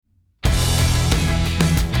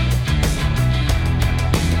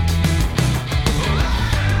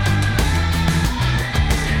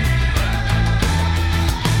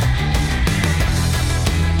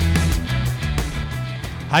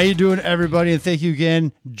you doing, everybody? And thank you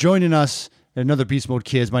again joining us at another Beast Mode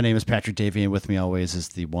Kids. My name is Patrick Davey, and with me always is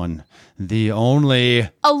the one, the only...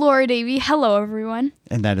 Laura Davey. Hello, everyone.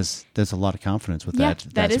 And there's a lot of confidence with that.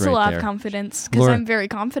 That is a lot of confidence, because I'm very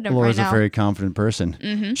confident Laura's right now. a very confident person.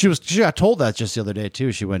 Mm-hmm. She got told that just the other day,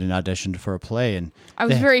 too. She went and auditioned for a play. And I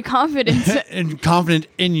was very confident. and confident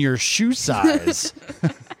in your shoe size.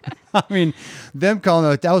 I mean, them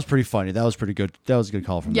calling out, that was pretty funny. That was pretty good. That was a good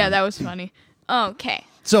call from them. Yeah, that was funny. Okay.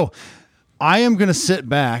 So I am going to sit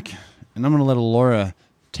back and I'm going to let Laura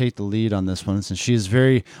take the lead on this one, since she's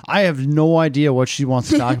I have no idea what she wants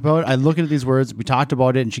to talk about. I look at these words, we talked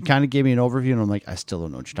about it, and she kind of gave me an overview, and I'm like, I still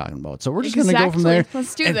don't know what you're talking about. So we're just going to go from there.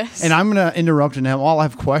 Let's do this. And I'm going to interrupt and I'll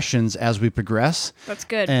have questions as we progress. That's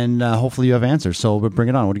good. And hopefully you have answers. So we'll bring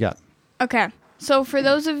it on. What do you got? Okay. So for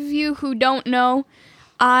those of you who don't know,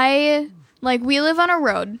 we live on a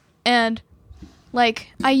road, and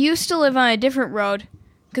I used to live on a different road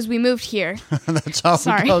because we moved here. That's how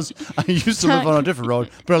it goes. I used to live on a different road,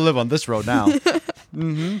 but I live on this road now.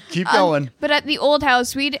 Mm-hmm. Keep going. But at the old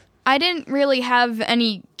house, I didn't really have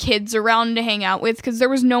any kids around to hang out with because there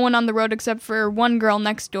was no one on the road except for one girl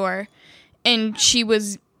next door, and she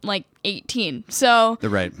was 18. So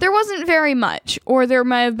there wasn't very much. Or there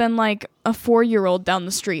might have been a 4-year-old down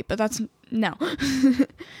the street, but that's no.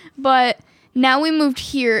 But now we moved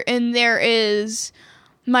here, and there is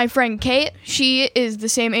my friend Kate. She is the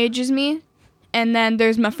same age as me. And then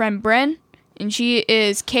there's my friend Bryn, and she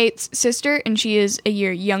is Kate's sister, and she is a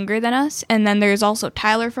year younger than us. And then there's also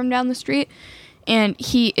Tyler from down the street, and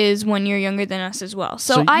he is 1 year younger than us as well.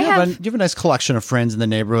 So you have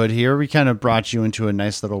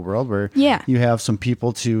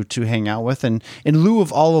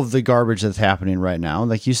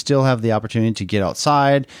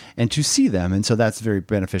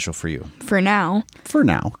For now. For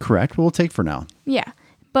now, correct. We'll take for now. Yeah.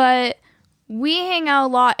 But we hang out a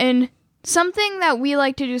lot, and something that we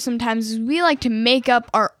like to do sometimes is we like to make up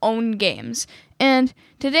our own games. And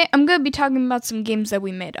today I'm going to be talking about some games that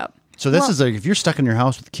we made up. So this is if you're stuck in your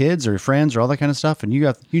house with kids or your friends or all that kind of stuff, and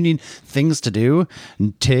you need things to do,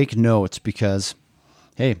 take notes, because,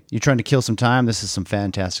 hey, you're trying to kill some time. This is some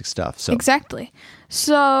fantastic stuff. So exactly.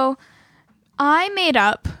 So I made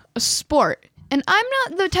up a sport, and I'm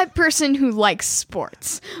not the type of person who likes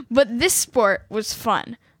sports, but this sport was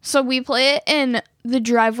fun. So we play it in the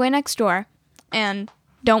driveway next door, and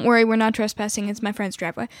don't worry, we're not trespassing. It's my friend's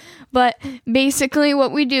driveway. But basically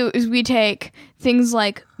what we do is we take things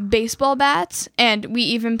like baseball bats, and we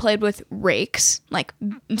even played with rakes,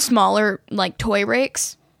 smaller, toy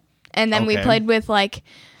rakes. And then we played with,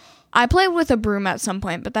 I played with a broom at some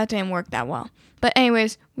point, but that didn't work that well. But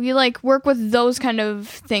anyways, we, work with those kind of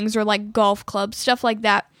things, or, golf clubs, stuff like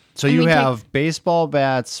that. So you have baseball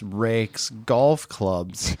bats, rakes, golf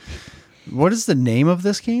clubs. What is the name of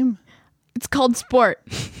this game? It's called Sport.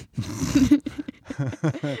 You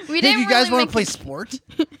guys want to play Sport?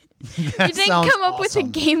 We didn't come up with a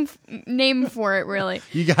game name for it, really.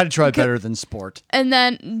 You got to try better than Sport. And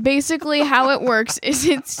then basically how it works is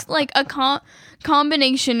it's a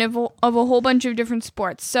combination of a whole bunch of different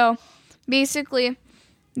sports. So basically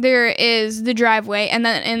there is the driveway, and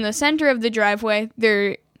then in the center of the driveway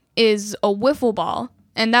there is a wiffle ball.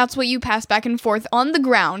 And that's what you pass back and forth on the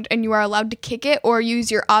ground, and you are allowed to kick it or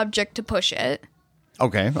use your object to push it.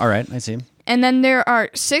 Okay, all right, I see. And then there are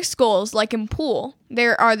 6 goals, like in pool.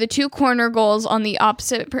 There are the 2 corner goals on the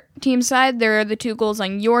opposite team side, there are the 2 goals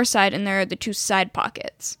on your side, and there are the 2 side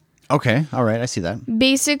pockets. Okay, all right, I see that.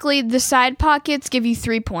 Basically, the side pockets give you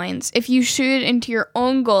 3 points. If you shoot into your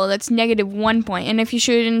own goal, that's -1 point. And if you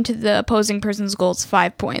shoot into the opposing person's goal, it's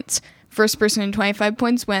 5 points. First person in 25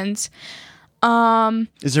 points wins.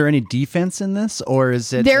 Is there any defense in this, or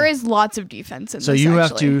is it? There is lots of defense in this. So you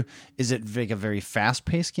have actually. to. Is it a very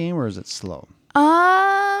fast-paced game, or is it slow?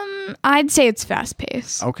 I'd say it's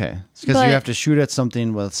fast-paced. Okay, because you have to shoot at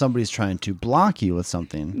something while somebody's trying to block you with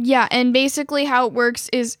something. Yeah, and basically how it works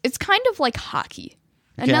is it's kind of like hockey.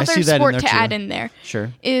 Okay, another sport to add in there.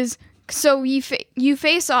 Sure. Is so you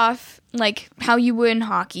face off how you would in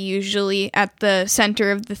hockey, usually at the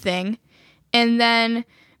center of the thing, and then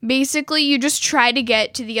basically you just try to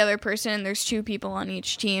get to the other person, and there's 2 people on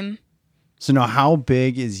each team. So now, how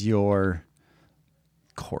big is your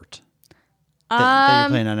court that you're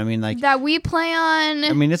playing on? I mean, that we play on.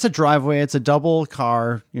 I mean, it's a driveway. It's a double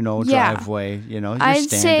car, driveway. Your I'd standard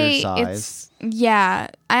say size. I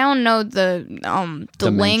don't know the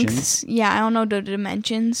Dimensions? lengths. Yeah, I don't know the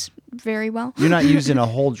dimensions very well. You're not using a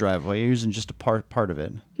whole driveway. You're using just a part of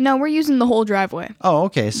it. No, we're using the whole driveway. Oh,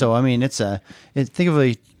 okay. So I mean, think of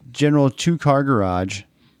a general 2-car garage.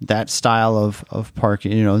 that style of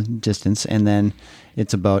parking, distance, and then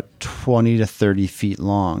it's about 20 to 30 feet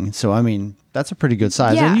long. So, I mean, that's a pretty good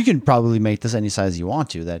size. Yeah. And you can probably make this any size you want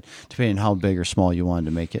to, that depending on how big or small you wanted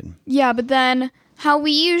to make it. Yeah, but then how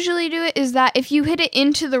we usually do it is that if you hit it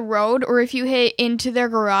into the road or if you hit it into their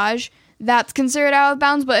garage, that's considered out of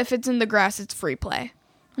bounds. But if it's in the grass, it's free play.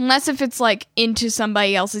 Unless if it's like into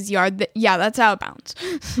somebody else's yard, that's out of bounds.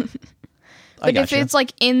 But if it's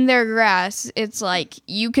like in their grass, it's like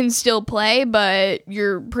you can still play, but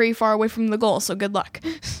you're pretty far away from the goal. So good luck.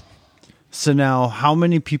 So now, how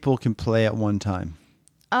many people can play at one time?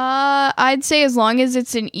 I'd say as long as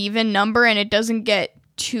it's an even number and it doesn't get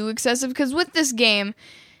too excessive. Because with this game,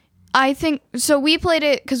 I think so. We played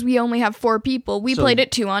it because we only have 4 people. We played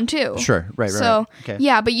it 2-on-2. Sure, right. So okay.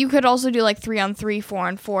 yeah, but you could also do like 3-on-3,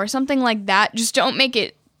 4-on-4, something like that. Just don't make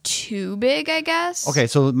it too big, I guess. Okay,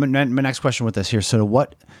 so my next question with this here. So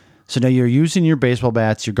now you're using your baseball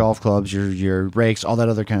bats, your golf clubs, your rakes, all that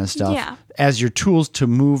other kind of stuff as your tools to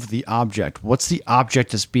move the object. What's the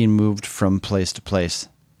object that's being moved from place to place?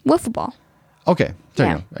 Wiffle ball. Okay, there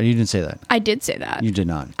you go. You didn't say that. I did say that. You did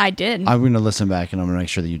not. I did. I'm going to listen back and I'm going to make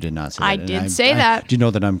sure that you did not say that. I did say that. Do you know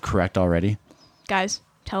that I'm correct already? Guys,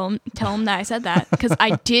 tell him that I said that because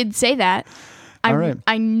I did say that. All right.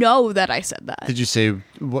 I know that I said that. Did you say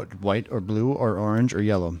what, white or blue or orange or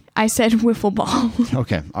yellow? I said wiffle ball.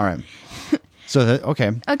 Okay, all right. So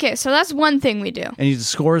okay. Okay, so that's one thing we do. And the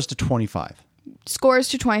score is to 25. Scores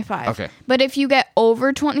to 25. Okay. But if you get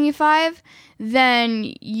over 25,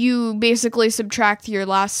 then you basically subtract your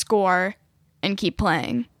last score and keep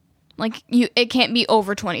playing. Like it can't be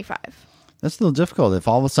over 25. That's a little difficult. If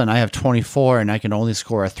all of a sudden I have 24 and I can only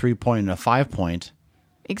score a 3-point and a 5-point.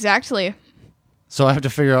 Exactly. So I have to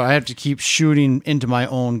figure out, I have to keep shooting into my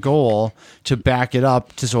own goal to back it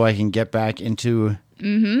up so I can get back into...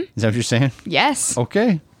 Mm-hmm. Is that what you're saying? Yes.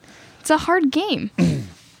 Okay. It's a hard game.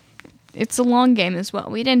 It's a long game as well.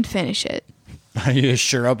 We didn't finish it. Are you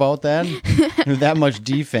sure about that? That much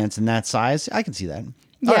defense and that size? I can see that.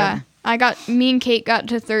 Yeah. Right. Me and Kate got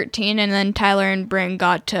to 13 and then Tyler and Bryn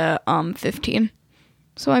got to 15.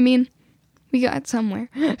 So, I mean, we got somewhere.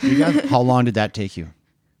 How long did that take you?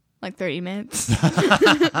 Like 30 minutes.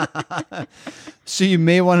 So you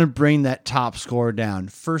may want to bring that top score down.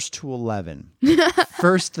 First to 11.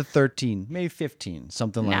 First to 13. Maybe 15.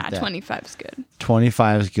 Something like that. 25 is good.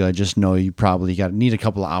 25 is good. Just know you probably need a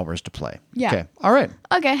couple of hours to play. Yeah. Okay. All right.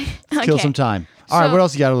 Okay. Kill some time. All right. What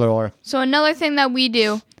else you got, Laura? So another thing that we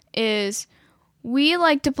do is we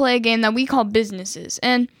like to play a game that we call businesses.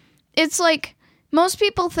 And it's like... most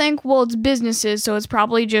people think, well, it's businesses, so it's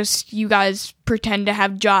probably just you guys pretend to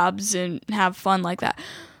have jobs and have fun like that.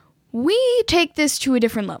 We take this to a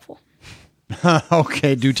different level.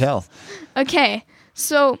 Okay, do tell. Okay,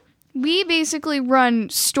 so we basically run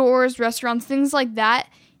stores, restaurants, things like that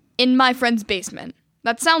in my friend's basement.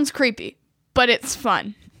 That sounds creepy, but it's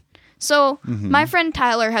fun. So my friend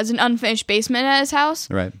Tyler has an unfinished basement at his house.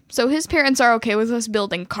 Right. So his parents are okay with us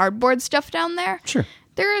building cardboard stuff down there. Sure.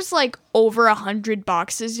 There's like over 100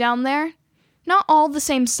 boxes down there. Not all the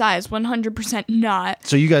same size, 100% not.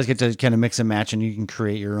 So you guys get to kind of mix and match and you can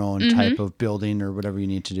create your own type of building or whatever you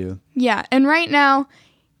need to do. Yeah, and right now,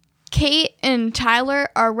 Kate and Tyler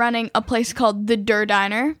are running a place called The Durr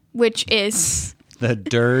Diner, which is... The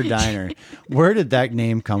Durr Diner. Where did that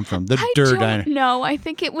name come from? The Durr Diner. No, I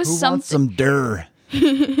think it was Who something... wants some Durr?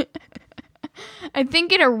 I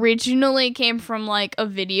think it originally came from like a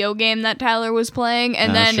video game that Tyler was playing,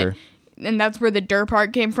 and then sure. And that's where the Durr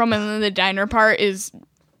part came from, and then the diner part is,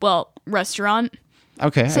 well, restaurant.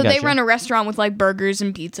 Okay, so they run a restaurant with like burgers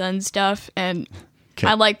and pizza and stuff, and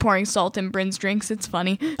I like pouring salt in Bryn's drinks. It's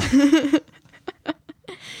funny.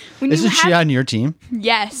 Isn't she on your team?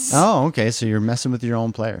 Yes. Oh, okay. So you're messing with your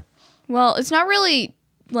own player. Well, it's not really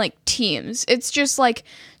like teams. It's just like,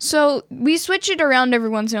 so we switch it around every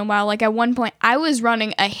once in a while. Like at one point, I was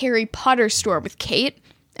running a Harry Potter store with Kate,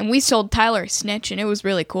 and we sold Tyler a snitch, and it was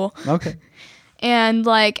really cool. Okay. And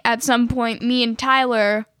like at some point, me and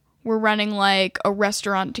Tyler were running like a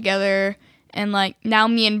restaurant together, and like now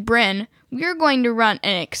me and Bryn, we're going to run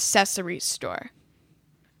an accessories store.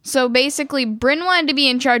 So basically, Bryn wanted to be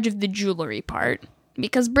in charge of the jewelry part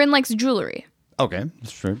because Bryn likes jewelry. Okay,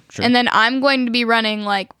 sure. And then I'm going to be running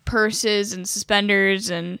like purses and suspenders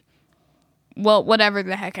and, well, whatever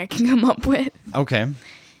the heck I can come up with. Okay.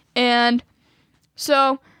 And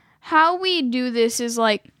so how we do this is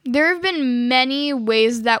like, there have been many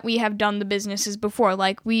ways that we have done the businesses before.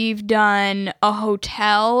 Like we've done a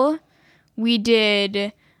hotel. We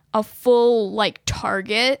did a full like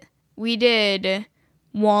Target. We did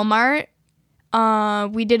Walmart.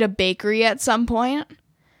 We did a bakery at some point.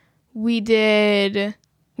 We've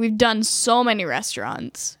done so many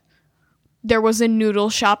restaurants. There was a noodle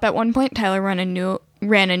shop at one point. Tyler ran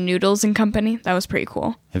a Noodles and Company. That was pretty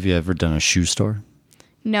cool. Have you ever done a shoe store?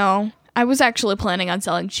 No. I was actually planning on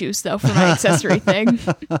selling shoes, though, for my accessory thing.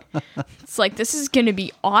 It's like, this is going to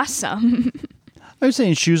be awesome. I was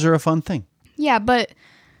saying shoes are a fun thing. Yeah, but...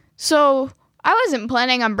 So, I wasn't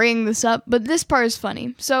planning on bringing this up, but this part is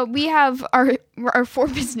funny. So, we have our 4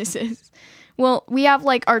 businesses. Well, we have,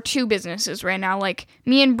 like, our 2 businesses right now. Like,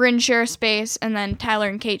 me and Bryn share a space, and then Tyler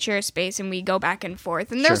and Kate share a space, and we go back and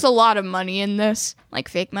forth. And there's a lot of money in this, like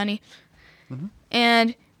fake money. Mm-hmm.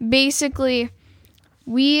 And basically...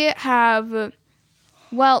 We have,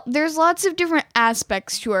 well, there's lots of different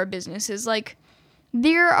aspects to our businesses. Like,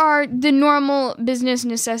 there are the normal business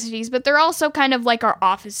necessities, but they're also kind of like our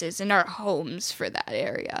offices and our homes for that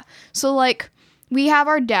area. So, like, we have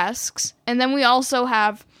our desks, and then we also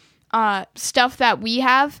have stuff that we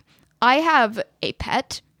have. I have a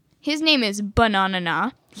pet. His name is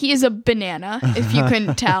Banana. He is a banana, if you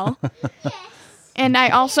couldn't tell. And I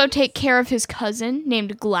also take care of his cousin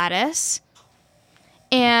named Gladys.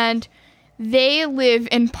 And they live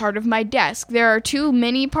in part of my desk. There are 2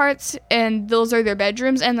 mini parts, and those are their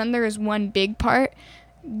bedrooms. And then there is one big part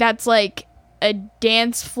that's like a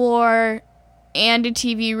dance floor and a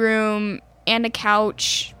TV room and a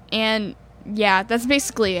couch. And yeah, that's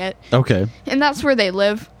basically it. Okay. And that's where they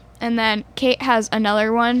live. And then Kate has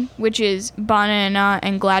another one, which is Banana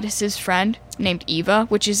and Gladys's friend named Eva,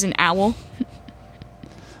 which is an owl.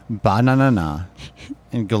 Banana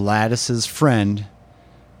and Gladys's friend...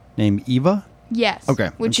 named Eva? Yes. Okay.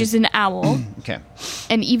 Which is an owl. Okay.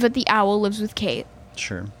 And Eva the owl lives with Kate.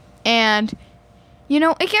 Sure. And, you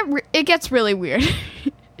know, it gets really weird.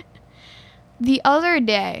 The other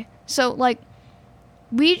day, so, like,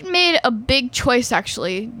 we made a big choice,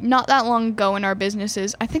 actually, not that long ago in our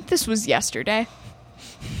businesses. I think this was yesterday.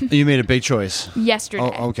 You made a big choice. Yesterday.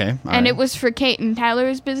 Oh, okay. And it was for Kate and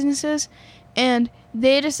Tyler's businesses. And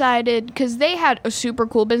they decided, because they had a super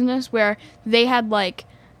cool business where they had, like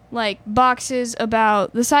boxes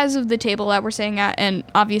about the size of the table that we're sitting at, and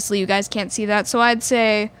obviously you guys can't see that, so I'd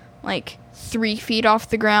say like 3 feet off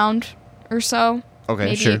the ground or so. Okay,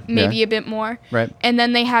 maybe, sure. Maybe a bit more. Right. And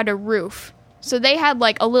then they had a roof. So they had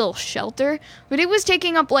like a little shelter, but it was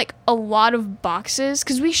taking up like a lot of boxes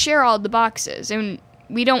because we share all the boxes and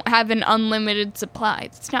we don't have an unlimited supply.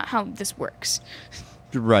 That's not how this works.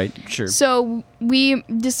 Right, sure. So we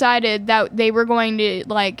decided that they were going to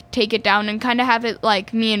like take it down and kind of have it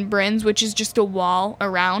like me and Bryn's, which is just a wall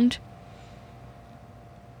around.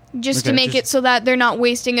 Just to make it so that they're not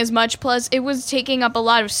wasting as much. Plus, it was taking up a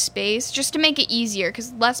lot of space just to make it easier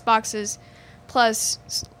because less boxes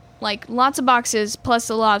plus like lots of boxes plus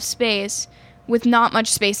a lot of space with not much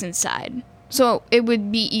space inside. So it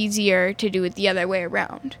would be easier to do it the other way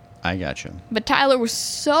around. I gotcha. But Tyler was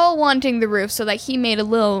so wanting the roof so that he made a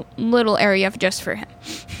little area just for him.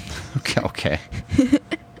 Okay.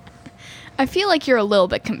 I feel like you're a little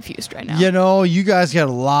bit confused right now. You know, you guys got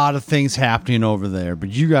a lot of things happening over there, but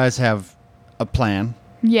you guys have a plan.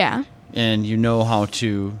 Yeah. And you know how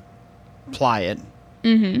to apply it.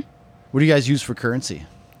 Mm-hmm. What do you guys use for currency?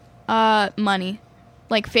 Money.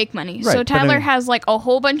 Like fake money. Right, so Tyler has like a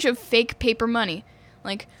whole bunch of fake paper money.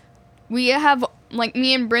 Like we have like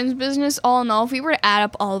me and Bryn's business, all in all, if we were to add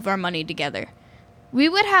up all of our money together, we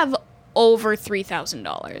would have over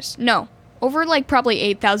 $3,000. No, over like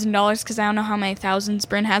probably $8,000 because I don't know how many thousands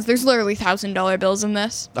Bryn has. There's literally $1,000 bills in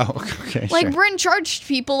this. Oh, okay. Like sure. Bryn charged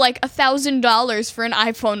people like $1,000 for an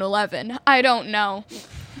iPhone 11. I don't know.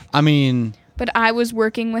 I mean, but I was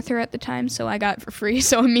working with her at the time, so I got it for free.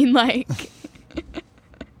 So I mean, like,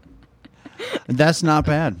 that's not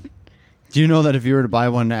bad. Do you know that if you were to buy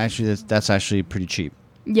one, actually, that's actually pretty cheap?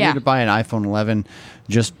 Yeah. If you were to buy an iPhone 11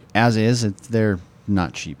 just as is, they're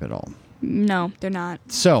not cheap at all. No, they're not.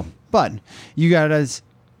 So, but you guys,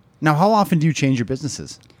 now how often do you change your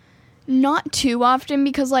businesses? Not too often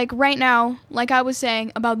because, like, right now, like I was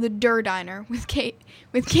saying about the Durr Diner with Kate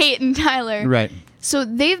and Tyler. Right. So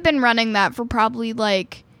they've been running that for probably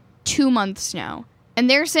like 2 months now, and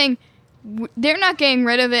they're saying they're not getting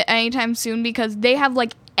rid of it anytime soon because they have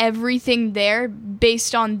like everything there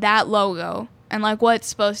based on that logo and like what it's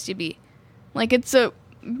supposed to be. Like it's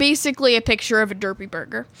basically a picture of a derpy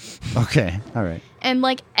burger. Okay, all right. And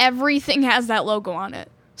like everything has that logo on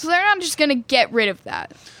it. So they're not just going to get rid of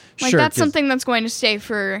that. Like sure, that's something that's going to stay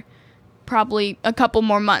for probably a couple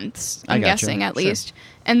more months, I'm guessing at least.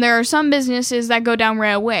 And there are some businesses that go down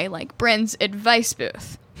right away, like Bryn's Advice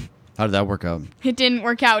Booth. How did that work out? It didn't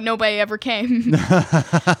work out. Nobody ever came.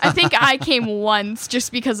 I think I came once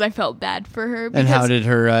just because I felt bad for her. And how did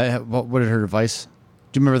her, what did her advice?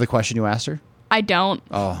 Do you remember the question you asked her? I don't.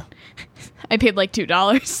 Oh. I paid like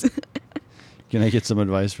 $2. Can I get some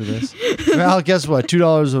advice for this? Well, guess what?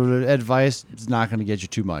 $2 of advice is not going to get you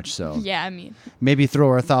too much. So Yeah, I mean. maybe throw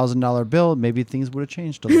her $1,000 bill. Maybe things would have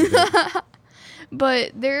changed a little bit.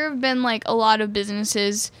 But there have been like a lot of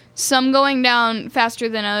businesses, some going down faster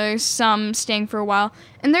than others, some staying for a while.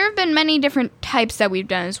 And there have been many different types that we've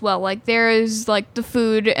done as well. Like there is like the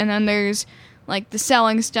food, and then there's like the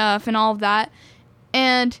selling stuff and all of that.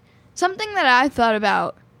 And something that I thought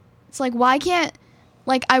about, it's like, why can't,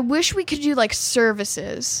 like, I wish we could do like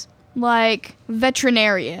services, like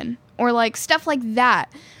veterinarian or like stuff like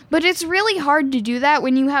that. But it's really hard to do that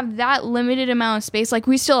when you have that limited amount of space. Like,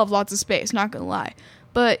 we still have lots of space, not gonna lie.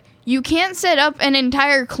 But you can't set up an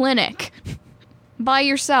entire clinic by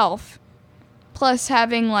yourself. Plus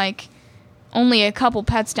having, like, only a couple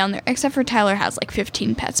pets down there. Except for Tyler has, like,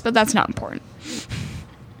 15 pets, but that's not important.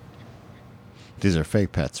 These are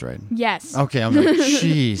fake pets, right? Yes. Okay, I'm like,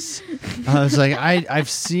 jeez. I was like, I've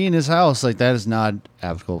seen his house. Like, that is not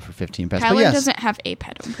applicable for 15 pets. Tyler but yes. doesn't have a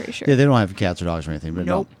pet, I'm pretty sure. Yeah, they don't have cats or dogs or anything. But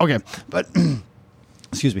Nope. No. Okay, but,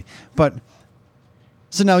 excuse me. But,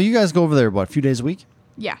 so now you guys go over there, what, a few days a week?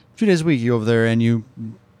 Yeah. A few days a week, you go over there and you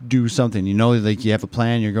do something. You know, like, you have a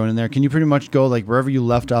plan, you're going in there. Can you pretty much go, like, wherever you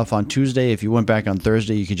left off on Tuesday? If you went back on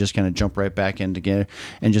Thursday, you could just kind of jump right back in together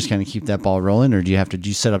and just kind of keep that ball rolling? Or do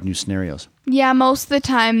you set up new scenarios? Yeah, most of the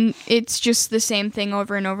time, it's just the same thing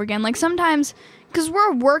over and over again. Like, sometimes, because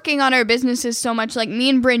we're working on our businesses so much, like, me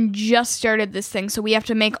and Bryn just started this thing, so we have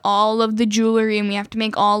to make all of the jewelry, and we have to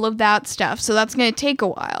make all of that stuff, so that's going to take a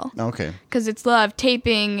while. Okay. Because it's a lot of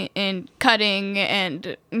taping and cutting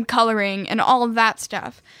and coloring and all of that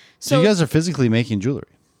stuff. So you guys are physically making jewelry?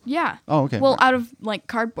 Yeah. Oh, okay. Well, out of, like,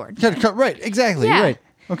 cardboard. Right, exactly. Yeah. Right.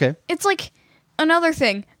 Okay. It's like another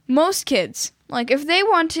thing. Most kids, like, if they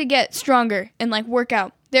want to get stronger and, like, work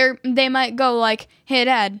out, they might go, like, hey,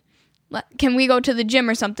 Dad, can we go to the gym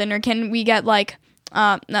or something? Or can we get, like,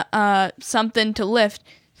 something to lift?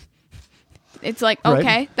 It's like, Right.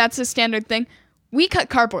 okay, that's a standard thing. We cut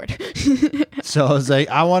cardboard. So I was like,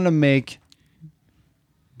 I want to make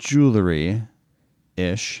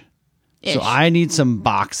jewelry-ish. So I need some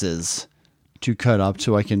boxes to cut up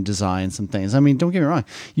so I can design some things. I mean, don't get me wrong.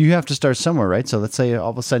 You have to start somewhere, right? So let's say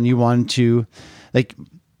all of a sudden you want to, like,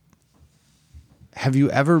 have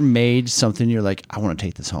you ever made something you're like, I want to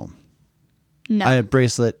take this home? No. A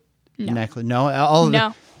bracelet, No. necklace. No? All of No.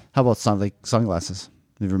 it. How about sunglasses?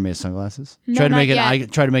 Have you ever made sunglasses? No, try to not make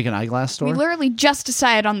yet. try to make an eyeglass store? We literally just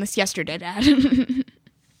decided on this yesterday, Dad. I'm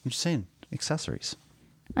just saying, accessories.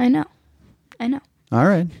 I know. All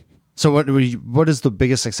right. So what is the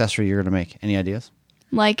biggest accessory you're going to make? Any ideas?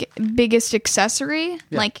 Like, biggest accessory?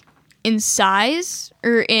 Yeah. Like, in size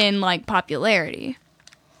or in, like, popularity?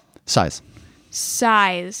 Size.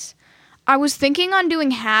 I was thinking on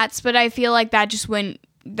doing hats, but I feel like that just wouldn't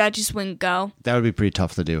go. That would be pretty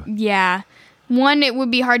tough to do. Yeah. One, it would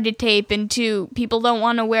be hard to tape, and two, people don't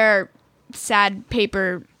want to wear sad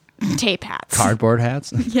paper tape hats. Cardboard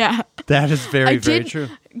hats? Yeah. That is very true.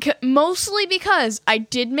 Mostly because I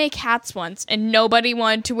did make hats once, and nobody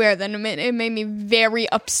wanted to wear them. It made me very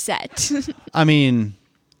upset. I mean,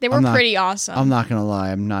 They were pretty awesome. I'm not going to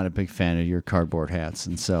lie. I'm not a big fan of your cardboard hats.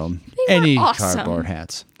 And so They were any awesome. cardboard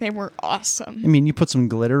hats. They were awesome. I mean, you put some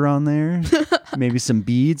glitter on there, maybe some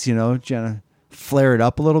beads, kind of flare it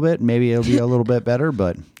up a little bit. Maybe it'll be a little bit better,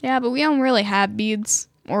 but Yeah, but we don't really have beads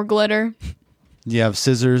or glitter. you have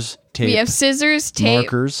scissors, tape, We have scissors, tape,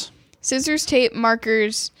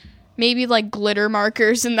 markers, maybe like glitter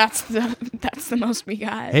markers, and that's the most we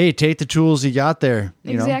got. Hey, take the tools you got there.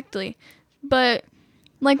 You know? Exactly. But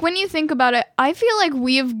like when you think about it, I feel like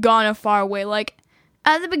we've gone a far way. Like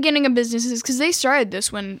at the beginning of businesses, because they started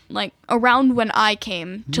this around when I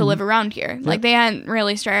came to live around here. Yep. Like they hadn't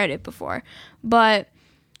really started it before. But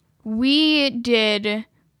we did,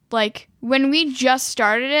 like, when we just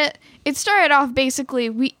started it started off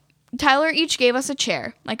basically, Tyler each gave us a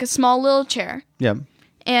chair, like a small little chair. Yep.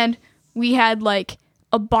 And we had, like,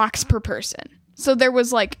 a box per person. So there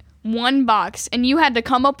was, like, one box, and you had to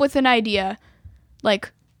come up with an idea.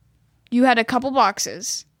 Like, you had a couple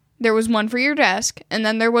boxes. There was one for your desk, and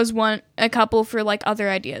then there was a couple for, like, other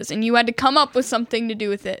ideas. And you had to come up with something to do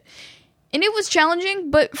with it. And it was challenging,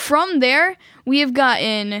 but from there, we have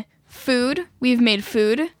gotten food. We've made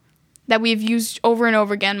food that we've used over and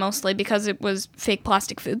over again, mostly because it was fake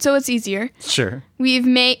plastic food, so it's easier. Sure.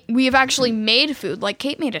 We've actually made food. Like,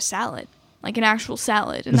 Kate made a salad, like an actual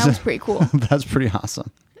salad, and that was pretty cool. That's pretty awesome.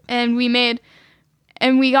 and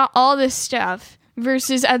we got all this stuff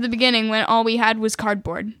versus at the beginning when all we had was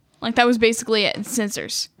cardboard. Like that was basically it, and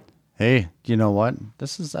scissors. Hey, you know what?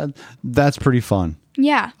 That's pretty fun.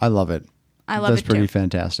 Yeah. I love it. That's pretty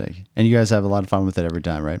fantastic. And you guys have a lot of fun with it every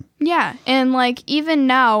time, right? Yeah. And like even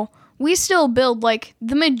now, we still build like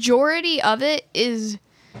the majority of it is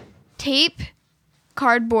tape,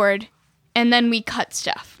 cardboard, and then we cut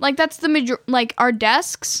stuff. Like that's the like our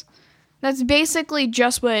desks, that's basically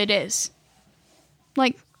just what it is.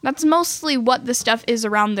 Like that's mostly what the stuff is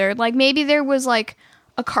around there. Like maybe there was like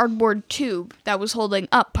a cardboard tube that was holding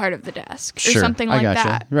up part of the desk or something like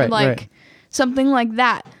that. Right, like something like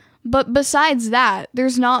that. But besides that,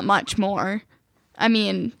 there's not much more. I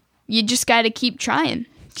mean, you just got to keep trying.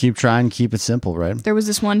 Keep trying, keep it simple, right? There was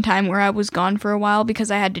this one time where I was gone for a while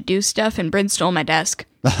because I had to do stuff and Bryn stole my desk.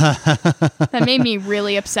 That made me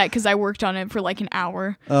really upset because I worked on it for like an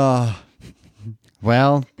hour.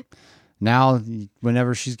 Well, now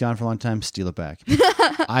whenever she's gone for a long time, steal it back.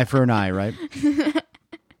 Eye for an eye, right?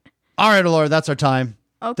 All right, Laura, that's our time.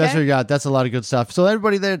 Okay. That's what you got. That's a lot of good stuff. So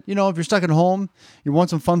everybody that, if you're stuck at home, you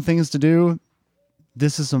want some fun things to do,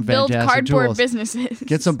 this is some fantastic Build cardboard tools. businesses.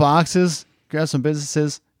 Get some boxes, grab some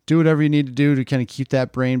businesses, do whatever you need to do to kind of keep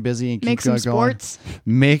that brain busy and keep Make some going. sports.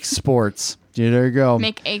 Make sports. Yeah, there you go.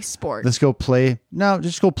 Make a sport. Let's go play. No,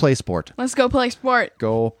 just go play sport. Let's go play sport.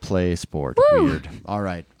 Go play sport. Woo! Weird. All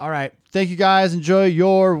right. Thank you guys. Enjoy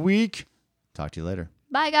your week. Talk to you later.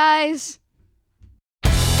 Bye, guys.